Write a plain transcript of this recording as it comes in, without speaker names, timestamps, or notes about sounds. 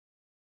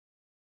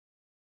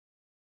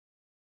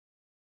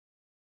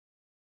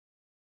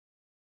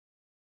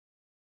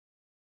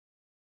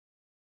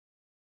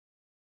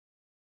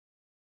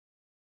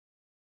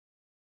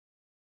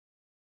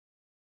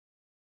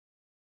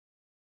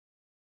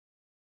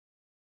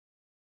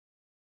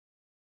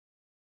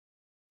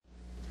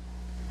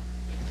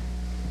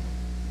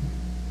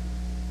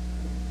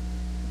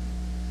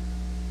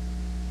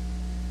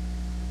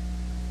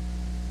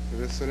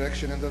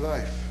resurrection and the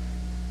life.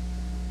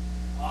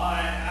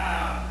 I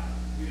am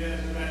the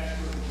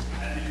resurrection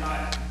and the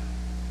life.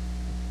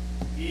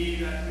 He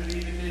that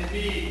believeth in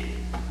me,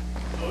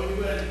 though he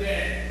were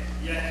dead,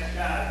 yet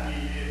shall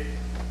he live.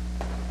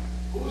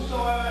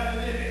 Whosoever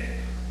liveth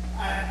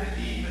and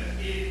believeth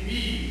in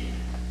me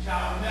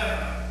shall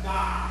never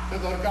die. The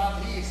Lord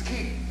God, he is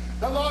king.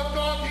 The Lord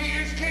God, he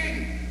is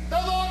king.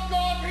 The Lord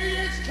God, he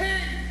is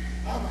king.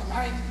 Oh, my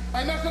mind.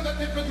 I mustn't let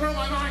him control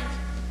my mind.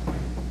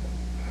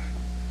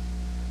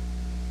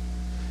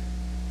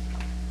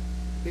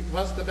 It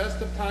was the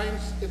best of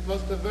times. It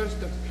was the worst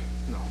of...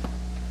 No.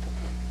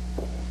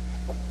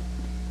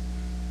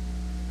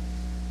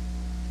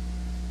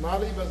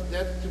 Molly was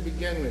dead to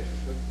begin with.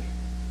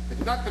 I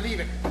do not believe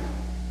it.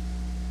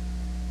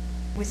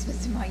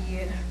 Whispers in my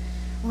ear.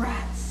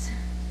 Rats.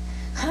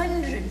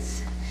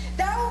 Hundreds.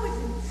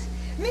 Thousands.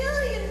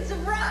 Millions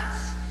of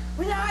rats.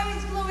 With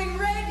eyes glowing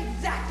red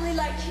exactly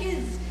like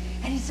his.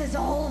 And he says,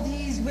 all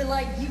these will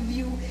I give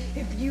you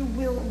if you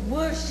will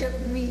worship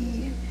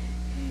me.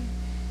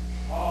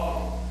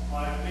 All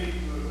my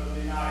creatures of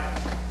the night,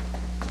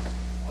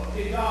 of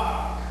the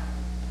dark,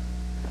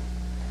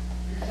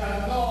 you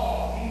shall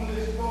gnaw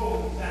English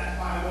bones at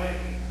my way.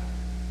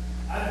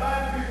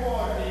 Advance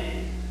before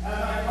me as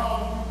I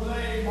come to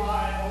claim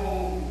my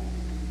own.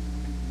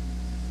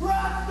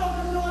 Rats,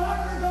 don't the Lord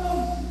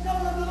Undergoes,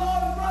 come of the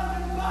Lord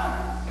front and back,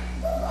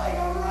 like a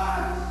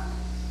rat.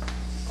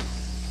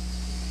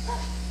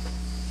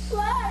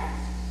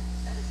 Flags!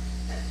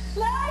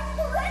 Flags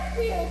for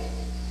Renfield!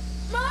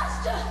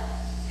 Master!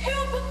 You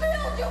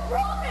fulfilled your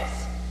promise!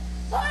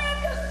 I am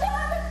your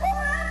servant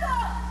forever!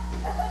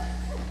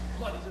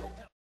 Bloody little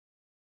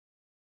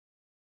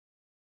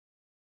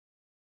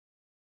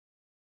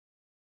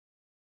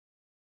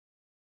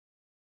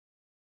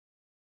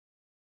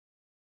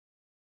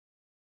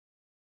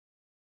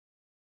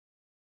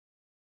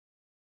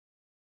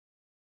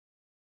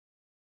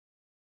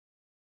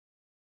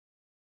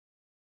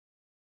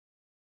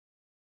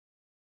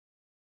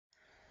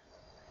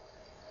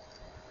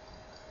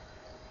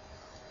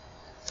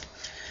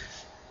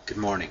Good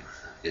morning.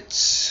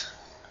 It's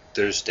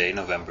Thursday,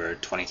 November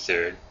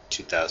 23rd,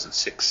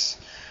 2006.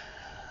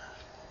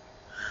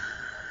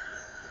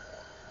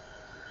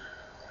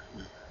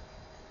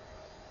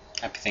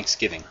 Happy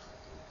Thanksgiving.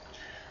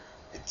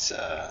 It's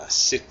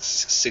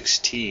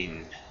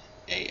 6:16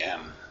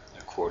 a.m.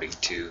 according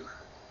to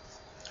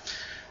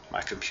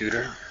my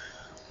computer,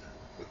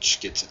 which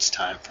gets its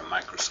time from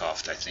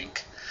Microsoft, I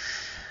think.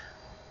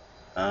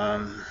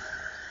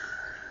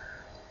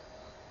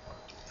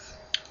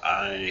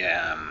 I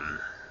am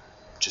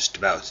just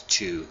about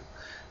to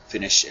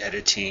finish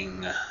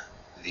editing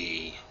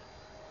the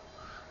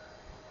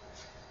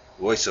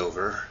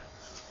voiceover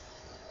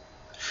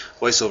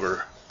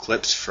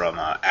clips from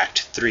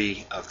Act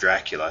 3 of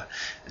Dracula,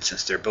 and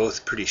since they're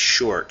both pretty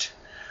short,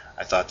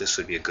 I thought this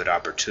would be a good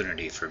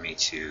opportunity for me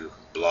to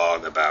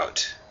blog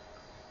about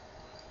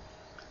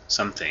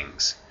some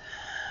things.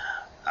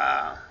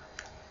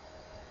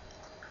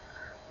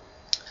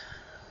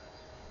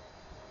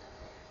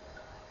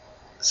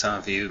 Some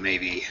of you may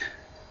be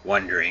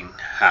wondering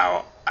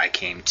how I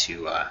came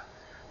to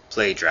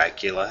play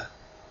Dracula,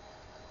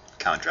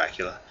 Count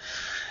Dracula,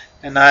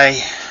 and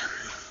I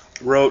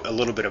wrote a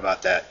little bit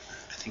about that,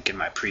 I think, in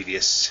my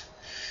previous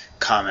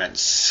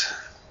comments,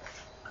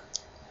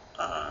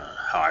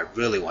 how I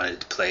really wanted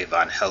to play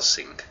Von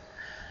Helsing,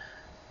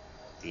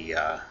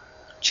 the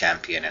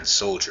champion and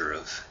soldier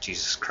of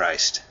Jesus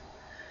Christ,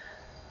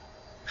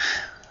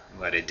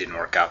 but it didn't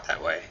work out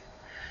that way.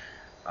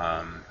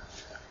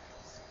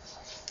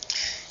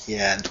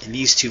 Yeah, in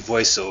these two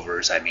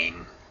voiceovers, I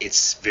mean,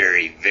 it's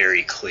very,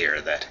 very clear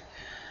that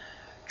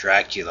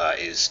Dracula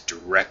is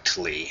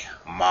directly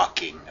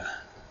mocking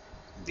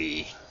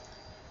the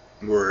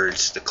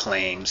words, the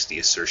claims, the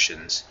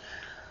assertions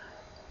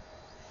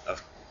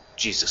of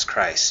Jesus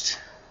Christ,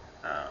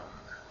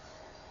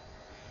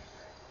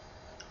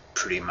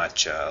 pretty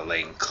much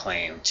laying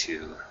claim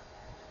to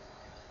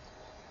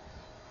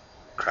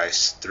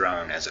Christ's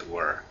throne, as it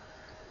were,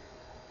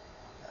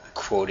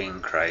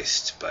 quoting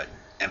Christ, but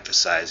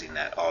emphasizing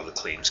that all the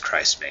claims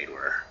Christ made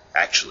were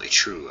actually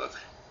true of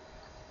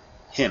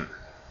him,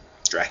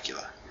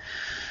 Dracula.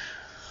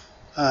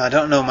 I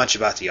don't know much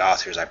about the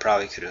authors. I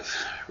probably could have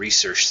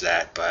researched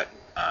that, but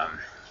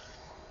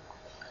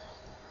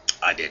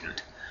I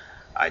didn't.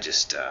 I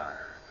just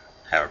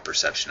have a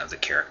perception of the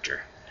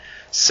character.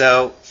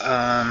 So,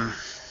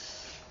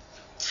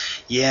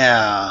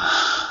 yeah,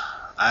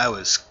 I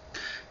was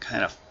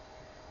kind of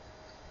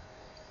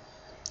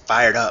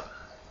fired up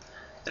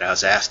that I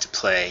was asked to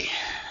play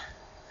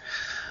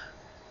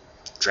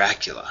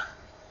Dracula.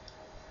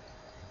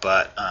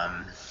 But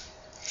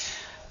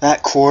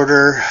that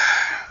quarter,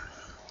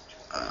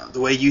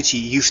 the way UT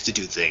used to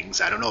do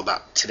things, I don't know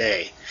about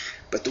today,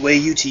 but the way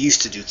UT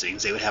used to do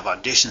things, they would have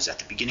auditions at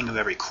the beginning of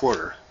every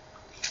quarter.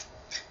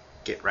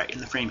 Get right in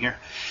the frame here.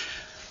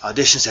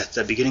 Auditions at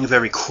the beginning of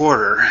every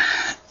quarter,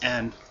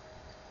 and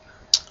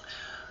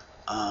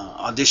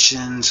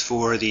auditions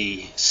for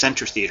the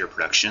Center Theater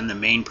production, the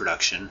main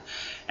production,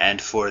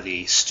 and for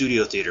the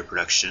Studio Theater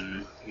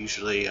production,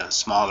 usually a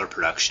smaller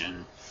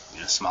production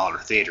in a smaller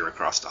theater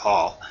across the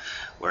hall,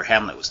 where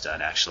Hamlet was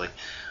done actually,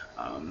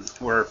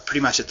 were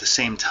pretty much at the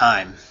same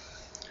time,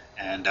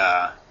 and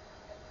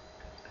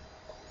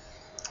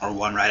or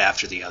one right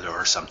after the other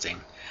or something,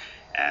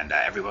 and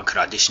everyone could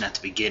audition at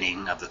the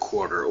beginning of the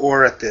quarter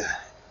or at the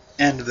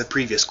end of the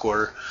previous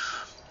quarter,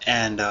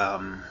 and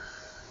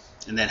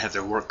then have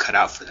their work cut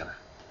out for them,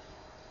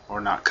 or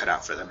not cut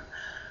out for them,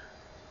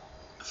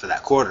 for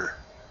that quarter.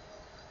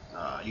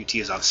 UT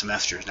is on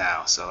semesters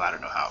now, so I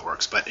don't know how it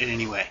works, but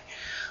anyway,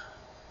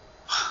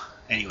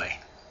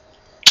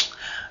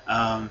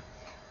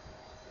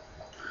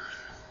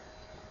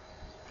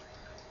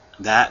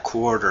 that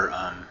quarter,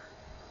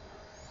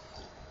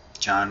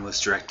 John was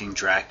directing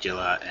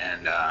Dracula,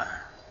 and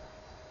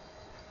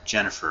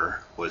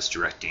Jennifer was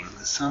directing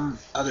some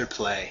other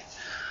play.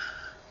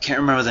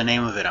 Can't remember the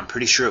name of it. I'm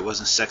pretty sure it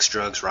wasn't Sex,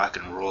 Drugs, Rock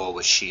and Roll,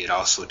 which she had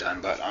also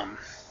done, but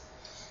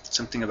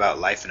something about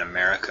life in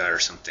America or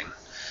something.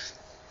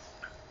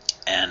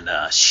 And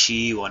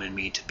she wanted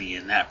me to be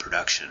in that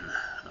production.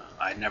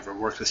 I'd never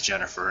worked with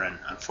Jennifer, and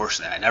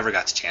unfortunately I never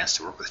got the chance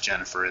to work with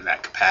Jennifer in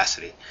that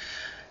capacity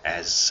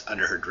as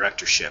under her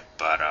directorship,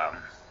 but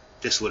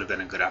this would have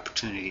been a good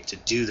opportunity to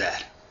do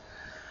that.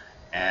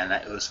 And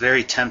it was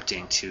very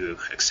tempting to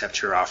accept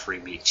her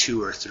offering me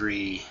 2 or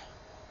 3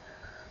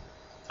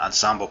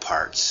 ensemble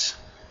parts,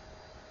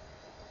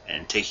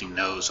 and taking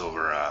those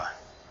over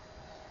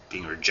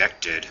being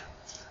rejected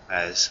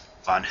as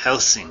Von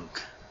Helsing.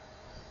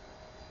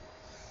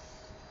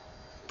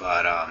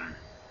 But I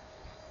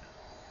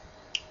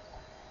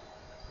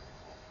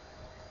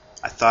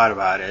thought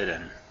about it,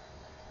 and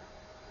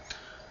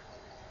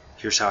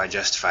here's how I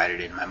justified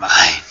it in my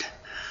mind.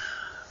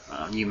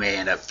 You may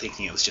end up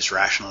thinking it was just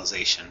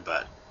rationalization,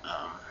 but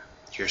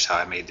here's how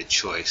I made the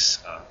choice.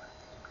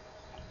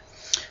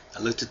 I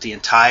looked at the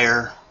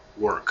entire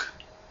work,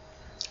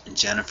 and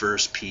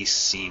Jennifer's piece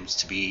seems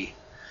to be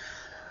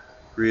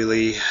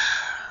really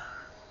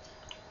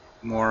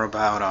more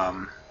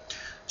about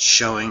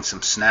showing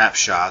some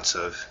snapshots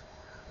of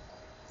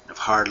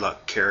hard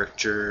luck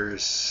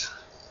characters,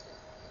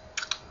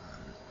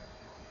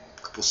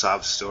 a couple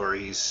sob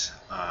stories,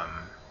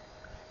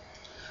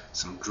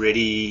 some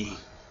gritty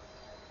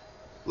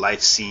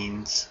life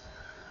scenes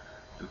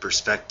and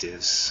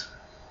perspectives,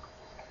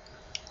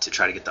 to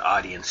try to get the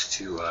audience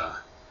to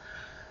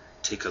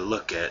take a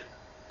look at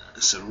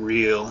some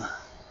real,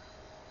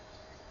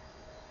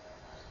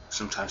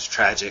 sometimes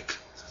tragic,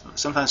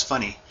 sometimes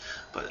funny,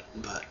 but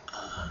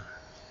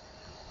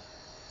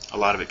a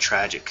lot of it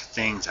tragic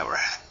things that were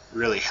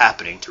really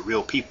happening to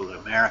real people in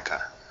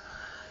America,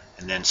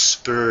 and then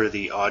spur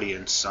the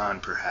audience on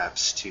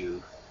perhaps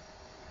to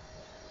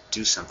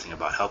do something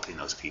about helping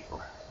those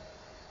people.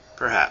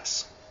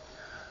 Perhaps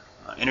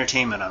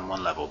entertainment on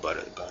one level,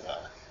 but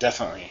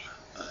definitely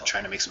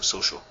trying to make some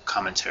social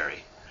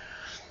commentary.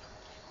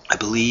 I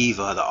believe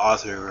the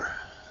author,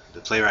 the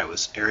playwright,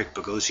 was Eric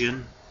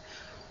Bogosian,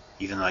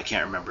 even though I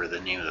can't remember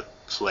the name of the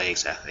play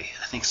exactly.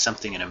 I think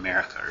Something in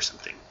America or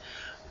something.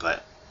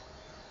 But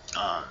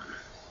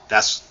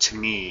that's, to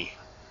me,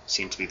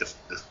 seemed to be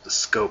the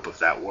scope of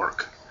that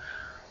work.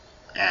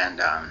 And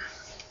a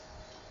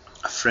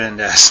friend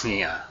asked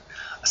me,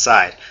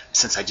 aside,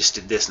 since I just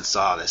did this and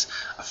saw this,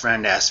 a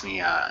friend asked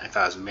me if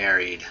I was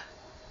married,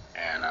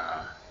 and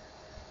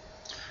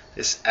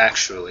this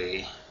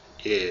actually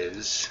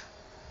is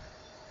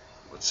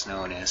what's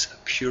known as a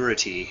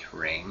purity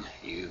ring.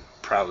 You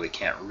probably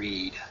can't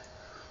read,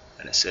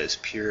 and it says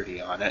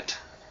purity on it.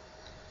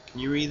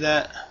 Can you read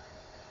that?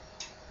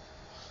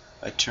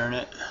 I turn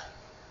it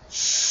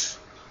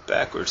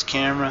backwards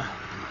camera.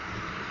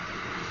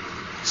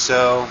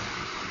 So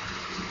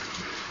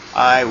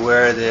I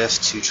wear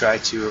this to try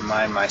to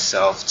remind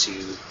myself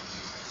to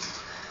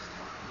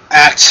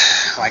act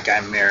like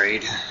I'm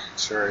married,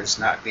 as far as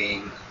not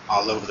being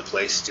all over the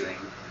place doing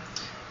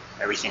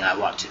everything I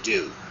want to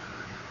do.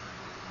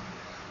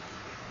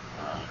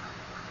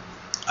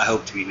 I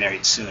hope to be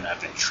married soon.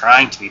 I've been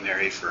trying to be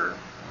married for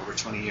over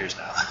 20 years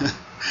now,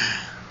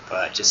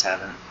 but just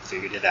haven't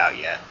figured it out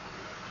yet.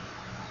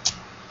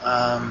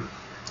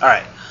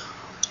 Alright,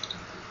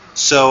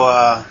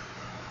 so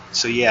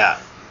yeah,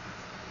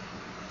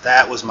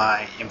 that was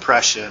my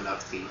impression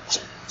of the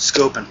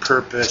scope and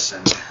purpose,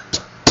 and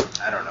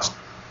I don't know,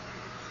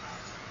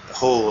 the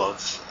whole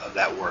of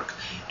that work.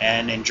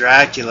 And in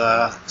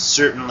Dracula,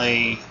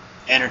 certainly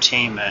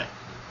entertainment,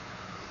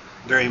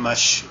 very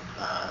much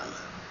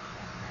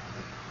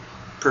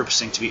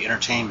purposing to be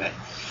entertainment,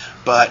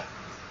 but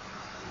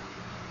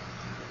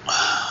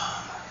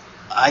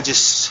I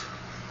just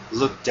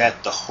looked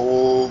at the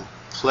whole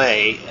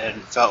play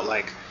and felt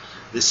like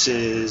this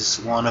is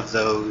one of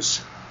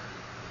those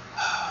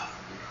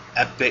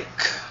epic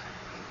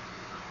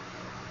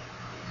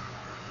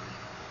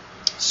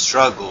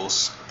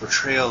struggles,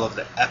 portrayal of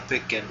the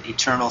epic and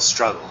eternal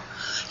struggle.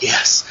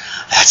 Yes,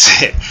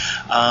 that's it.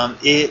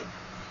 It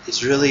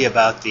is really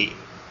about the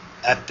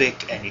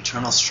epic and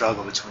eternal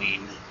struggle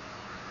between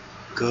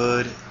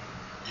good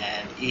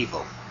and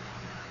evil,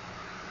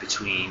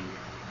 between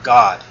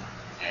God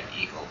and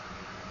evil.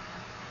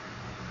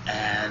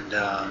 And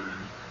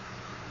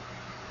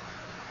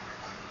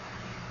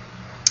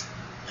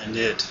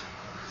it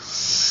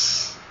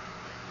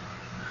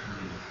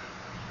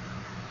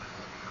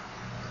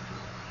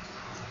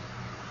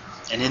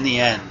and in the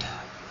end,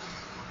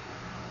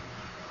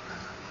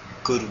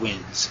 good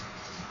wins.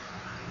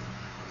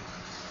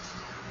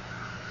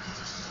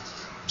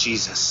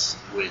 Jesus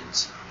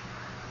wins.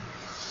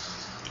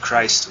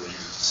 Christ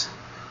wins.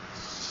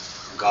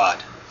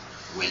 God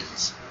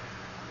wins.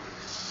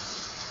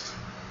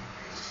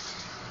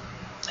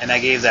 And I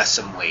gave that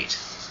some weight.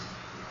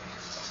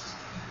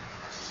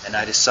 And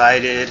I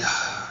decided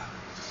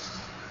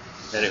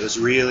that it was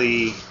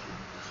really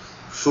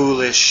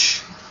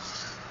foolish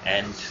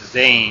and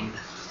vain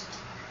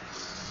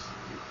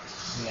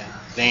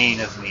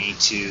of me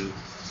to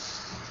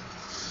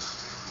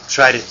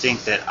try to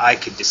think that I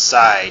could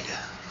decide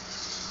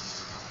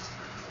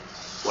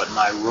what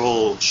my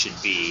role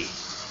should be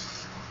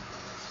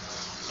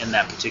in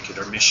that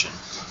particular mission,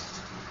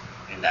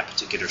 in that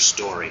particular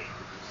story.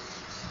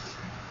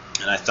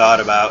 And I thought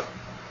about,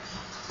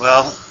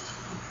 well,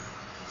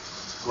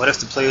 what if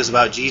the play was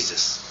about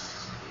Jesus?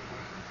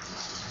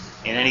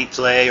 In any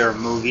play or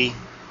movie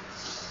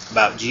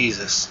about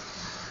Jesus,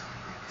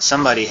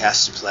 somebody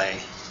has to play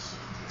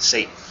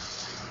Satan,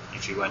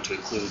 if you're going to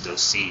include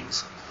those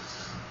scenes.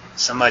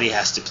 Somebody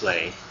has to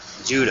play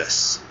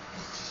Judas.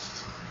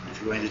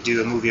 If you're going to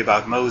do a movie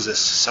about Moses,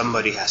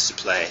 somebody has to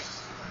play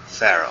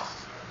Pharaoh.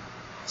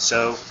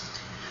 So,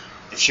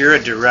 if you're a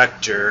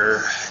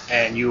director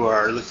and you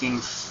are looking,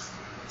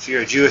 if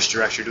you're a Jewish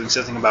director doing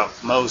something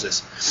about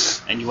Moses,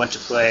 and you want to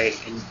play,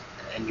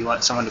 and you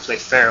want someone to play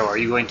Pharaoh, are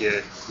you going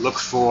to look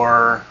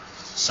for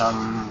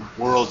some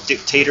world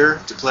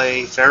dictator to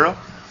play Pharaoh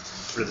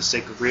for the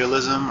sake of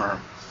realism, or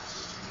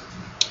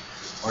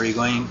are you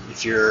going,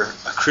 if you're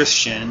a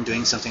Christian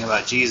doing something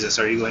about Jesus,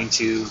 are you going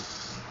to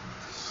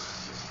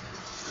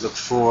look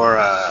for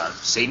a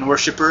Satan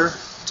worshiper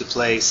to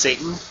play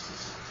Satan?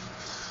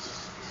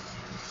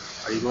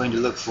 Are you going to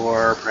look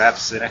for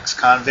perhaps an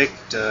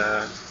ex-convict,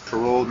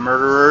 paroled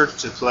murderer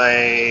to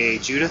play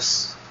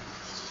Judas?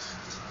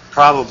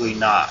 Probably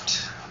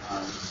not.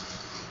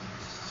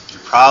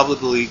 You're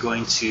probably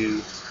going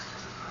to,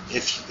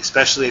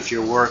 especially if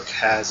your work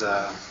has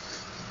a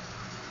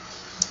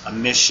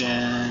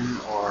mission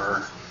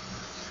or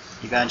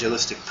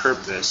evangelistic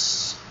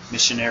purpose,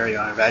 missionary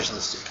or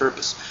evangelistic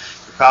purpose,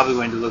 you're probably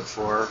going to look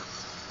for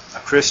a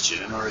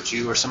Christian or a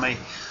Jew or somebody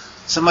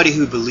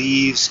who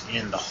believes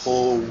in the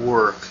whole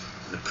work,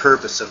 the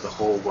purpose of the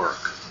whole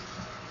work.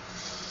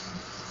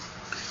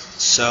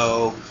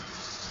 So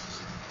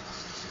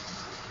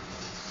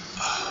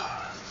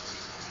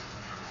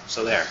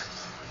there.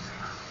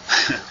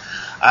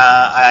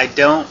 I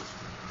don't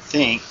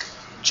think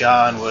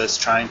John was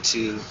trying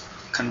to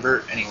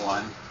convert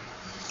anyone.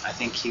 I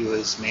think he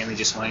was mainly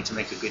just wanting to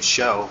make a good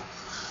show.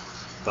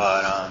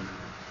 But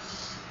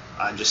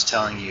I'm just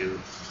telling you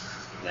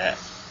that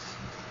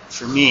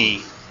for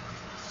me,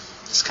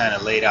 just kind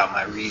of laid out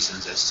my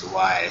reasons as to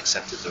why I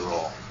accepted the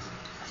role.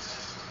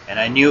 And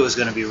I knew it was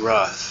going to be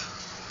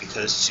rough,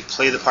 because to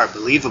play the part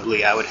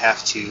believably, I would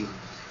have to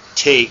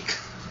take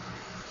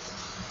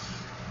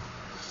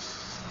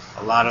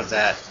a lot of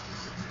that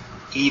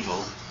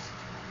evil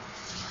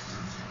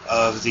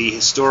of the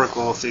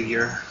historical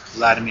figure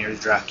Vladimir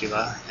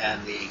Dracula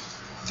and the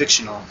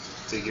fictional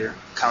figure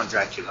Count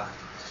Dracula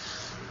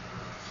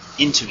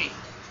into me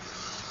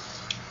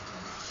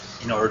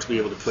in order to be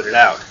able to put it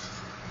out.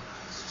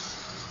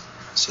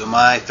 So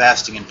my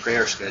fasting and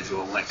prayer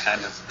schedule went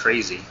kind of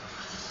crazy,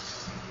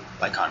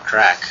 like on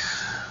crack.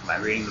 My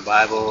reading the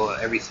Bible,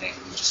 everything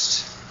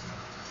just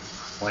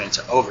went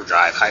into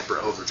overdrive, hyper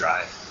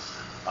overdrive.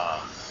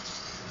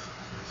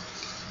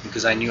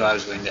 Because I knew I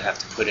was going to have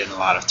to put in a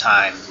lot of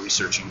time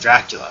researching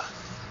Dracula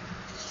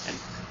and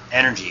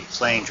energy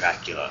playing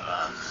Dracula.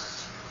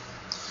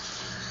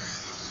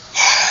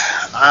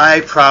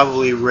 I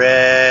probably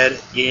read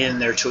in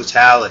their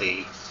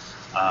totality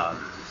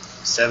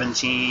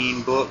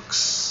 17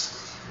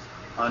 books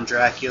on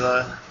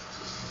Dracula,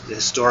 the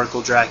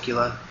historical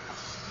Dracula,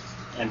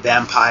 and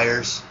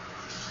vampires.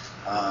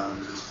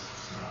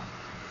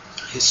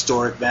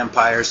 Historic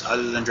vampires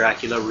other than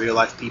Dracula, real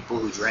life people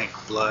who drank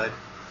blood,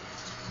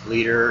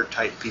 leader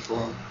type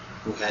people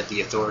who had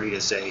the authority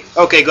to say,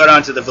 okay, go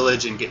down to the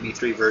village and get me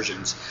 3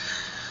 virgins,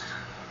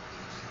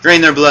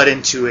 drain their blood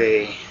into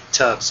a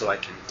tub so I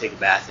can take a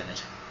bath in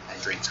it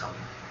and drink some.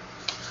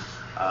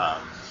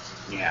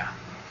 Yeah.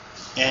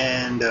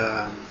 And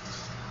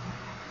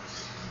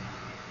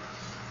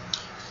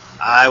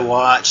I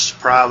watched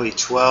probably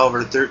 12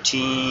 or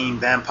 13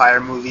 vampire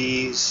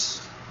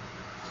movies,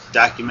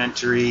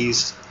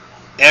 documentaries,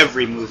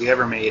 every movie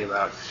ever made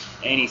about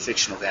any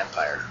fictional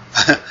vampire,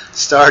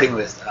 starting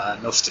with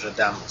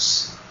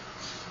Nostradamus.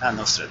 Not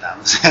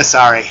Nostradamus,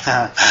 sorry.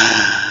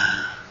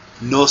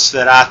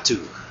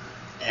 Nosferatu.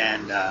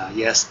 And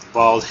yes, the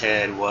bald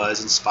head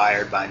was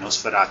inspired by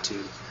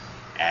Nosferatu,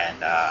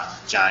 and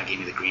John gave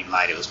me the green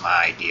light. It was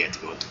my idea to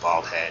go with the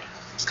bald head.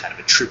 It's kind of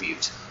a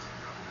tribute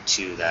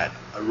to that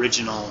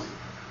original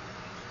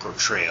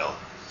portrayal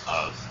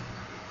of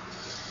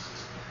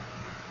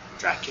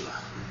Dracula.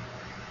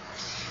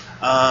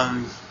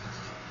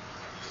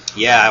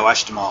 Yeah, I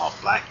watched them all.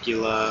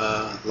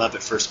 Blackula, Love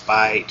at First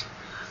Bite,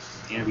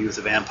 Interview with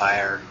the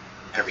Vampire,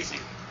 everything.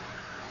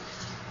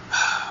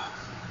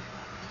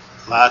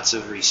 Lots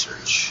of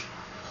research,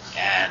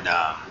 and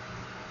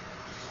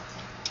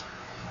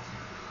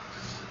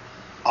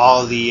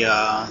all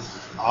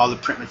the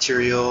print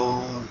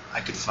material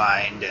I could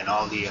find, and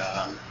all the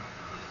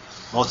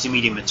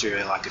multimedia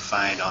material I could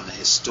find on the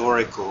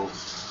historical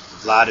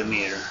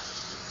Vladimir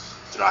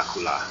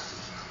Dracula,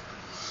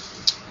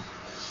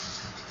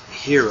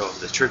 hero of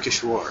the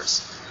Turkish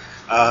Wars.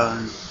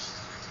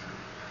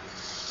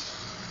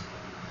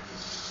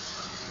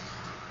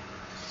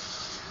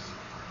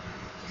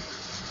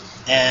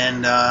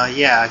 And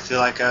yeah, I feel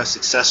like I was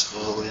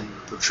successful in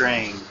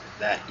portraying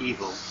that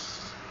evil.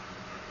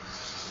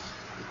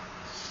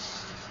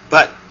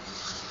 But,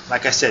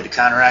 like I said, to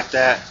counteract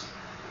that,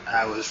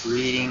 I was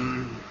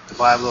reading the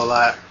Bible a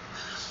lot.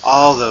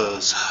 All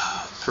those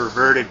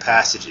perverted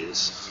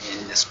passages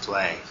in this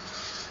play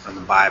from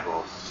the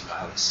Bible,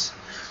 I was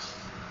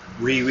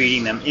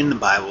rereading them in the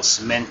Bible,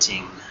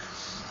 cementing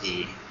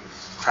the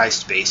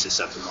Christ basis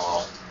of them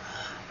all,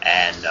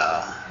 and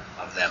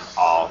of them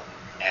all,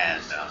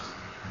 and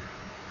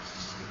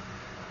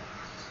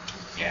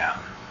yeah,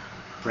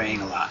 praying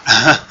a lot.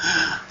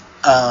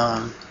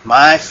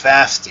 My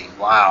fasting,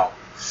 wow,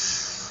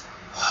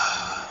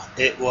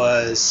 it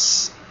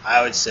was,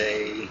 I would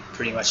say,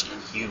 pretty much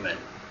inhuman.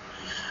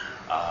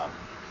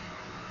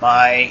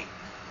 My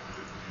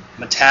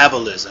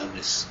metabolism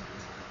is,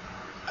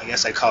 I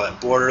guess I call it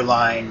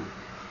borderline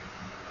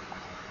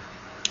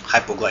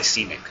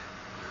hypoglycemic.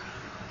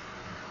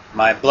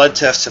 My blood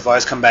tests have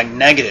always come back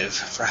negative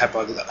for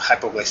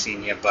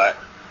hypoglycemia, but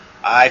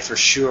I for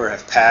sure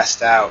have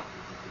passed out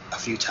a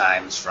few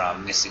times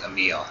from missing a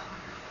meal.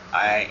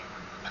 I'm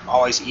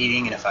always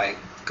eating, and if I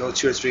go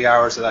 2 or 3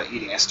 hours without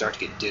eating, I start to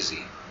get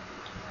dizzy.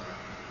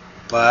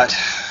 But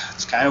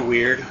it's kind of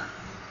weird.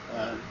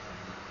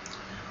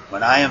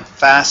 When I am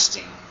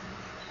fasting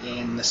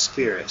in the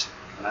Spirit,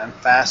 when I'm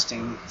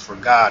fasting for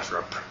God, for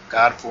a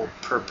godly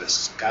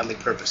purpose,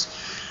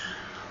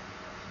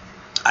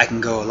 I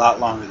can go a lot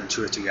longer than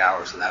 2 or 3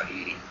 hours without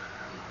eating.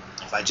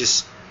 If I'm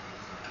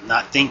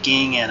not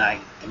thinking and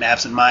I am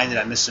absent-minded,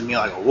 I miss a meal,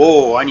 I go,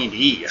 whoa, I need to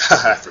eat.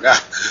 I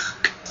forgot.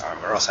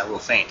 Or else I will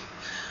faint.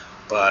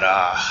 But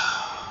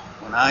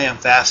when I am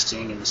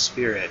fasting in the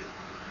Spirit,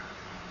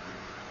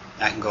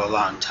 I can go a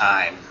long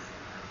time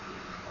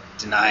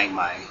denying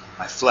my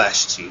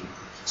flesh to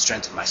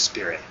strengthen my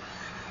spirit.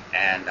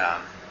 And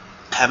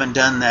haven't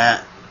done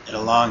that in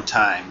a long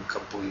time, a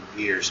couple of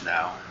years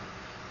now,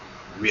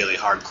 really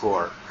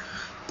hardcore.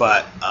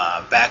 But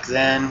back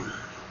then,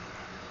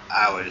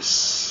 I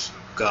was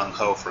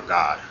gung-ho for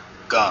God.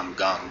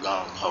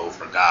 Gung-ho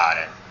for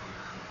God.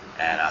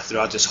 And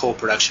throughout this whole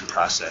production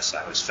process,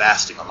 I was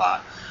fasting a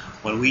lot.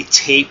 When we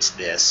taped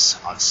this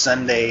on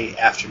Sunday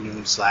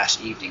afternoon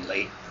 / evening,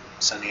 late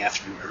Sunday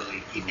afternoon,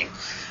 early evening,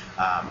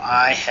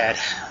 I had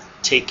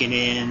taken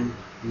in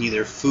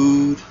neither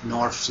food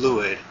nor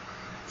fluid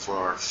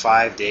for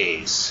 5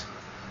 days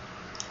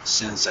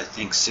since, I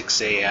think,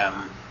 6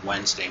 a.m.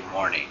 Wednesday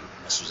morning.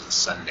 This was a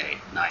Sunday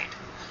night.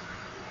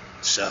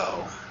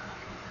 So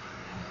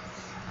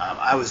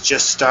I was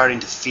just starting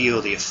to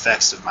feel the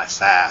effects of my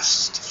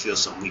fast, to feel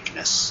some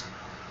weakness.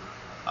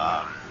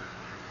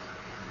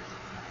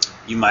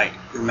 You might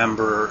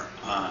remember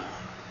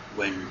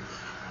when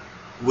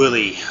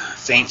Willie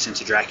faints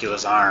into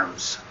Dracula's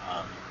arms.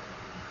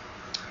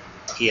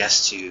 He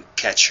has to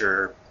catch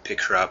her,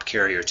 pick her up,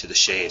 carry her to the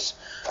chaise.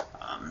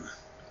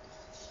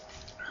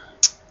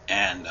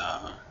 And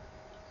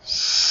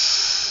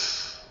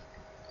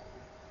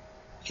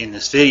in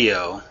this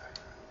video,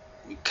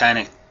 you kind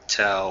of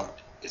tell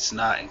it's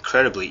not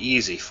incredibly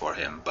easy for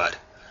him, but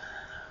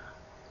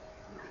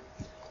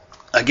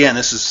again,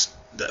 this is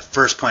the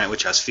first point at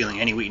which I was feeling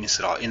any weakness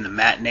at all. In the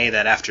matinee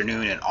that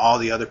afternoon and all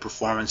the other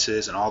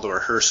performances and all the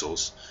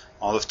rehearsals,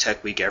 all of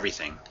Tech Week,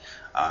 everything,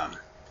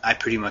 I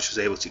pretty much was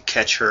able to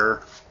catch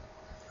her,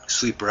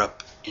 sweep her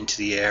up into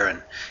the air,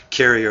 and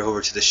carry her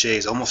over to the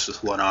chaise almost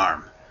with one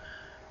arm.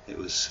 It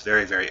was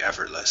very, very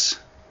effortless.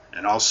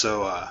 And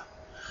also,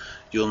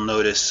 you'll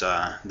notice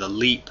the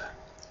leap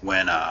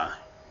when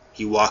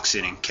he walks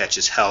in and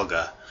catches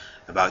Helga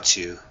about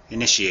to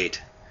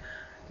initiate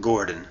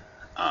Gordon.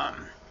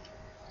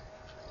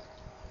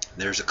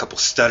 There's a couple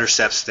stutter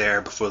steps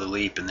there before the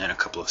leap, and then a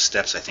couple of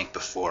steps, I think,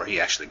 before he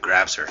actually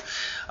grabs her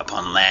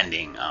upon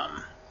landing.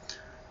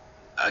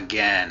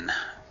 Again,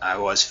 I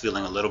was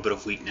feeling a little bit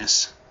of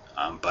weakness,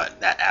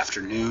 but that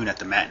afternoon at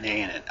the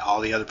matinee and at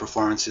all the other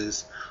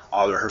performances,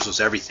 all the rehearsals,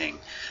 everything,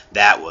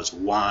 that was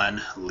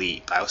one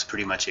leap. I was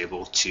pretty much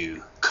able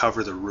to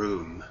cover the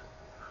room,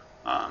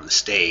 the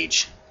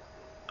stage,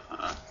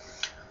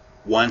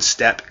 one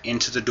step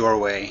into the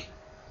doorway,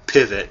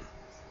 pivot,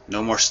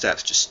 no more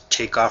steps, just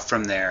take off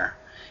from there,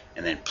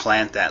 and then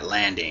plant that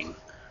landing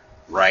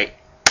right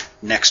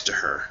next to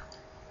her.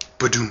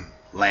 Ba-doom,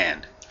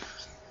 land.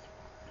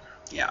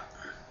 Yeah.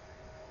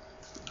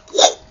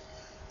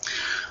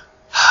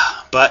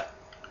 But,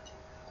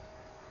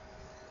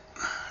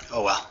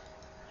 oh well.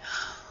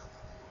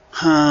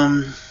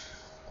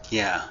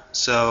 Yeah,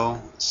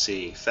 so, let's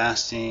see,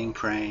 fasting,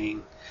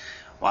 praying,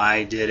 why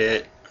I did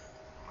it.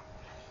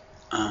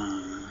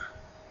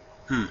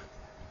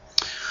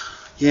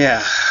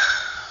 Yeah.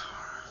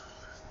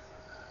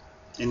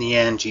 In the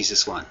end,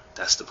 Jesus won.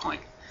 That's the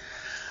point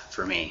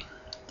for me.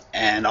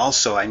 And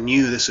also, I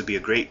knew this would be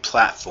a great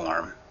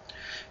platform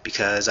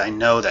because I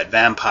know that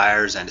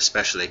vampires, and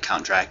especially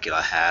Count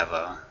Dracula, have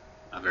a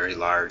very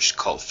large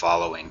cult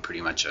following,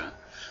 pretty much a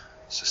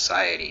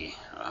society,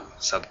 a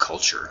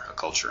subculture, a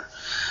culture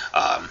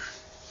of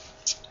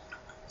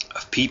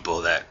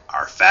people that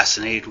are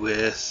fascinated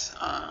with,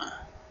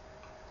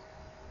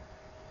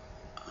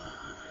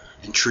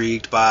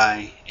 intrigued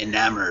by,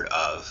 enamored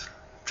of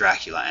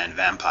Dracula and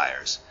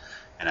vampires.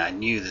 And I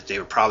knew that they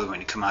were probably going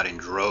to come out in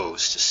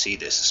droves to see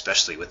this,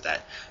 especially with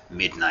that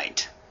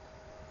midnight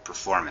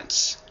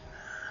performance.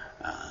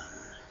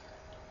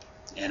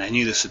 And I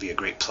knew this would be a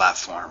great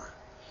platform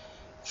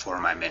for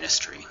my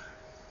ministry.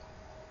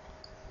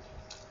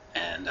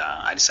 And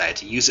I decided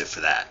to use it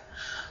for that.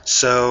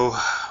 So,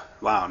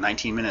 wow,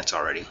 19 minutes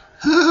already.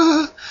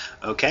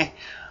 Okay.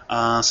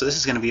 So this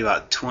is going to be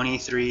about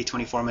 23,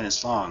 24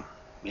 minutes long.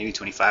 Maybe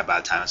 25 by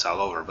the time it's all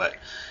over, but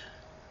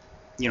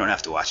you don't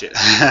have to watch it.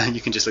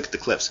 You can just look at the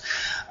clips.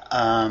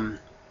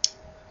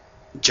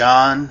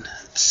 John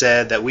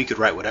said that we could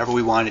write whatever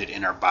we wanted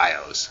in our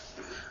bios,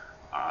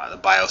 the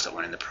bios that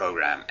went in the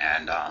program,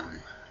 and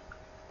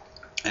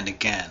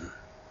again,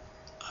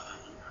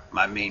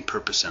 my main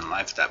purpose in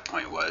life at that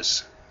point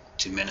was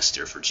to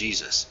minister for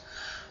Jesus.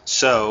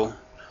 So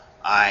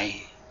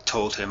I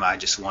told him I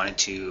just wanted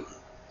to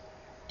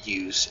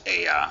use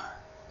a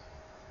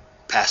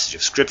passage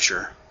of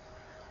scripture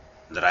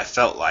that I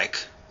felt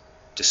like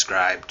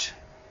described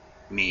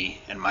me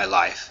and my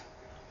life,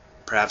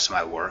 perhaps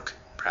my work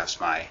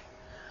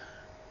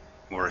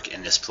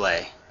in this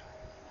play,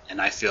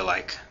 and I feel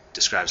like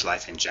describes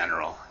life in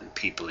general and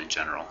people in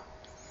general,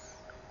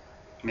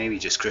 maybe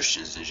just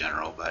Christians in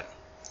general, but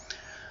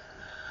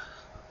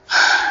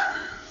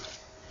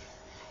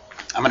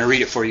I'm going to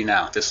read it for you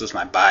now. This was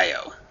my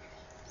bio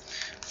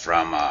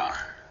from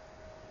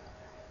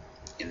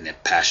in the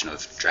Passion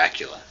of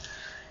Dracula.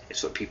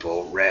 It's what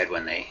people read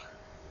when they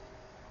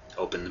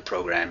opened the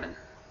program and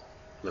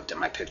looked at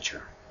my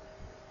picture.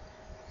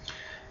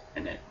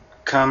 And it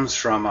comes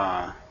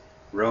from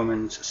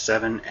Romans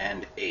 7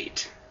 and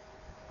 8.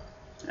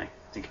 And I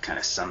think it kind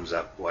of sums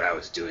up what I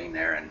was doing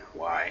there and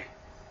why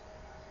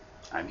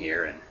I'm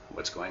here and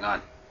what's going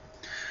on.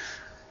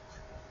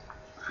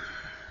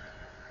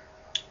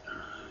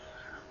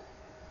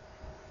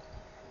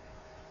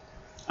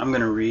 I'm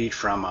going to read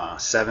from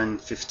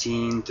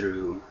 7:15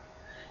 through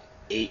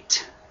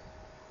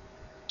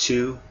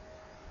 8:2,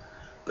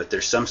 but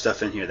there's some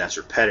stuff in here that's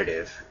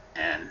repetitive,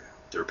 and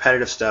the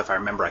repetitive stuff I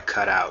remember I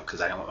cut out because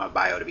I don't want my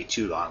bio to be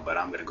too long, but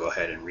I'm going to go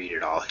ahead and read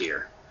it all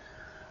here.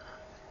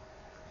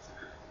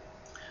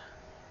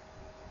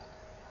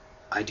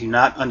 I do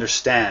not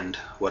understand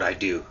what I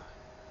do,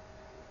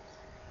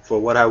 for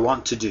what I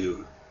want to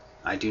do,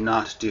 I do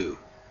not do,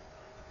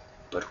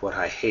 but what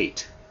I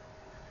hate,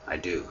 I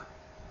do.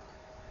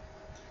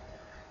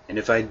 And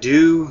if I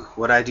do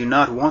what I do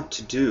not want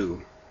to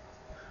do,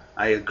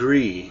 I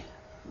agree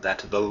that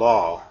the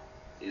law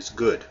is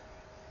good.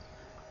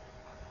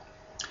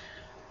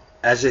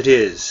 As it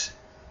is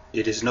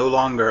no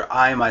longer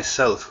I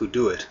myself who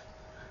do it,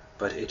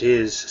 but it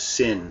is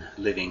sin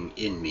living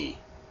in me.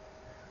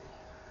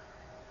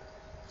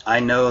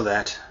 I know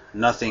that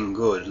nothing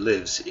good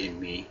lives in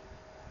me,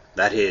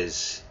 that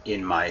is,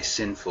 in my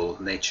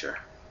sinful nature.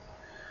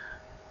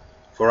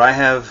 For I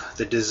have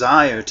the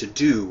desire to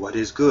do what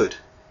is good,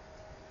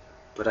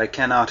 but I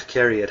cannot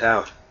carry it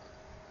out.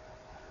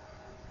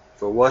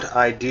 For what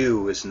I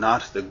do is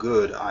not the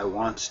good I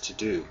want to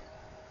do.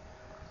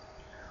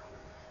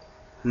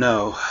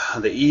 No,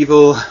 the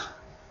evil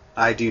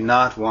I do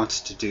not want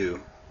to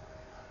do,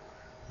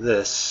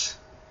 this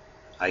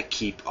I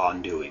keep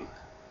on doing.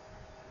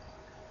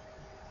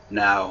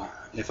 Now,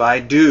 if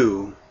I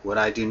do what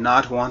I do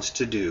not want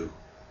to do,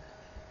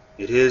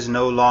 it is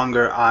no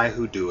longer I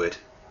who do it,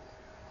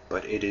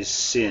 but it is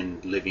sin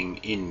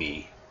living in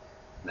me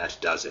that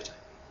does it.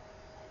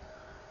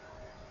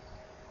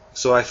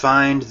 So I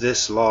find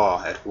this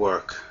law at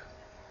work.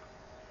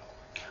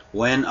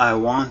 When I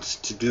want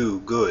to do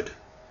good,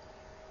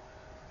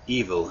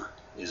 evil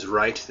is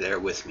right there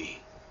with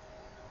me.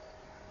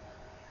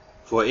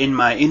 For in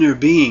my inner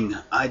being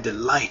I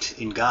delight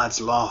in God's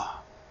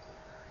law.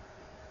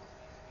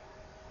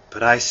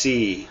 But I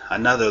see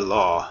another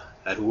law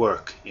at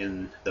work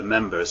in the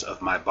members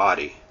of my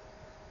body,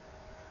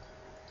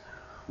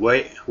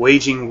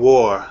 waging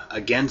war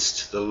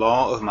against the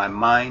law of my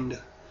mind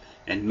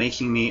and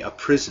making me a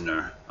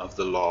prisoner of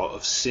the law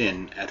of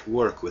sin at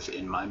work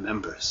within my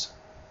members.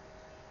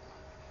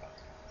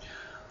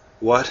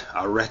 What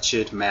a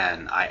wretched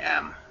man I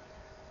am!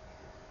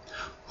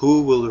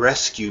 Who will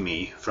rescue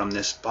me from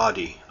this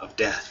body of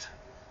death?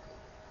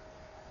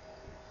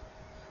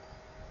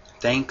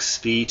 Thanks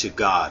be to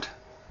God,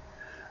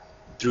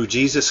 through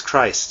Jesus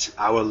Christ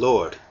our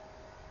Lord.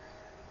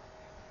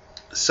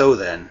 So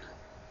then,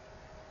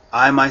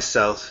 I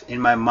myself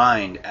in my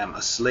mind am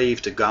a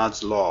slave to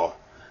God's law,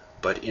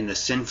 but in the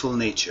sinful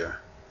nature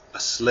a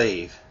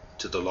slave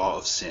to the law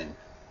of sin.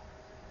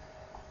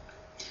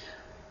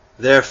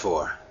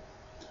 Therefore,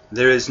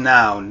 there is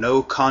now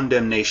no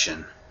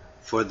condemnation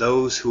for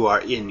those who are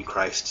in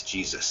Christ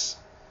Jesus.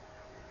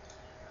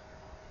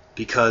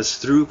 Because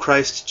through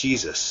Christ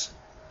Jesus,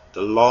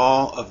 the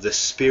law of the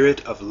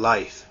Spirit of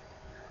life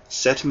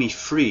set me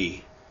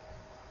free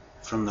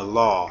from the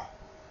law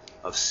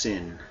of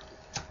sin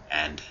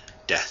and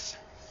death.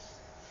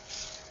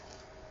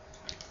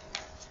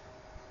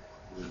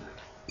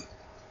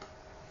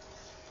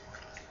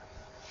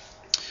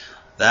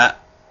 That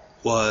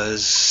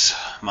was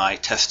my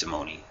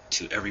testimony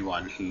to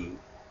everyone who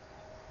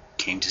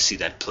came to see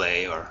that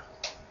play or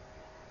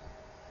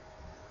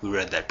who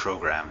read that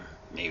program.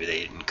 Maybe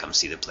they didn't come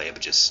see the play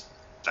but just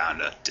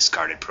found a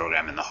discarded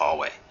program in the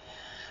hallway.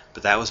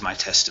 But that was my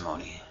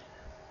testimony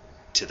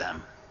to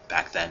them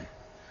back then.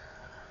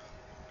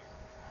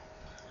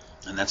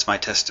 And that's my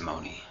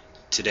testimony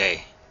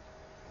today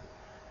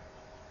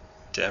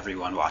to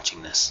everyone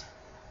watching this.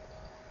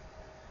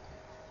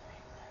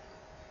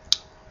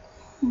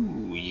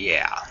 Ooh,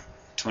 yeah.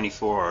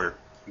 24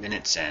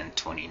 minutes and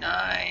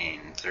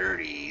 29,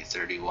 30,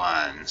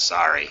 31.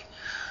 Sorry.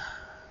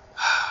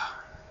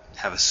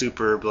 Have a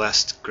super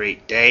blessed,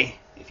 great day.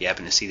 If you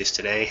happen to see this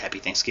today, happy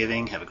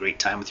Thanksgiving. Have a great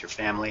time with your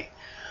family.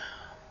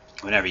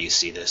 Whenever you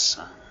see this,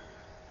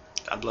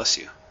 God bless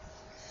you.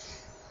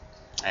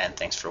 And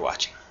thanks for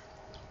watching.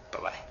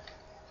 Bye-bye.